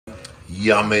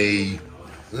Yummy.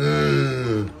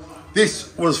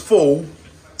 This was full.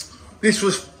 This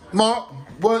was, Mark,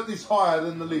 weren't this higher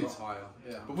than the lid? Higher,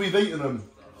 yeah. But we've eaten them.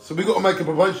 So we've got to make a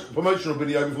promotional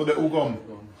video before they're all gone.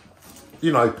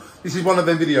 You know, this is one of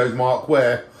them videos, Mark,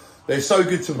 where they're so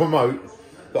good to promote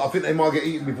that I think they might get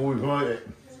eaten before we promote it.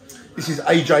 This is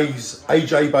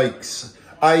AJ Bakes.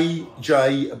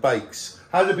 AJ Bakes.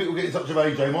 How do people get in touch with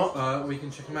AJ, Mark? We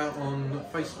can check them out on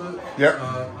Facebook. Yeah.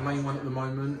 Main one at the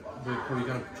moment. We're probably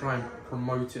going to try and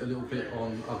promote it a little bit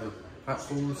on other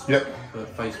platforms. Yep.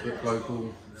 But Facebook,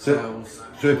 local, sales.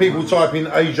 So if people type in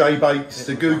AJ Bakes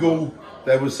to Google,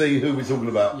 they will see who we're talking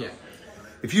about. Yeah.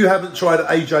 If you haven't tried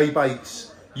AJ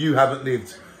Bakes, you haven't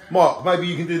lived. Mark, maybe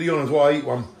you can do the honours while I eat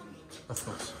one. Of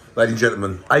course. Ladies and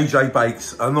gentlemen, AJ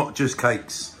Bakes are not just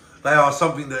cakes. They are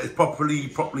something that is properly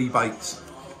baked.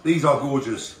 These are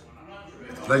gorgeous.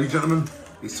 Ladies and gentlemen,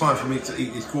 it's time for me to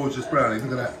eat this gorgeous brownie.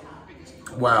 Look at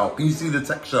that. Wow, can you see the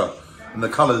texture and the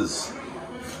colours?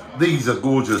 These are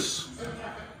gorgeous.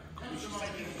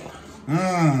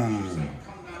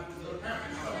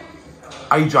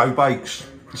 AJ Bakes.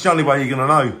 It's the only way you're going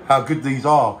to know how good these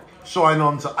are. Shine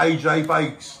on to AJ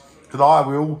Bakes. Because I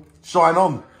will. Shine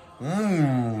on.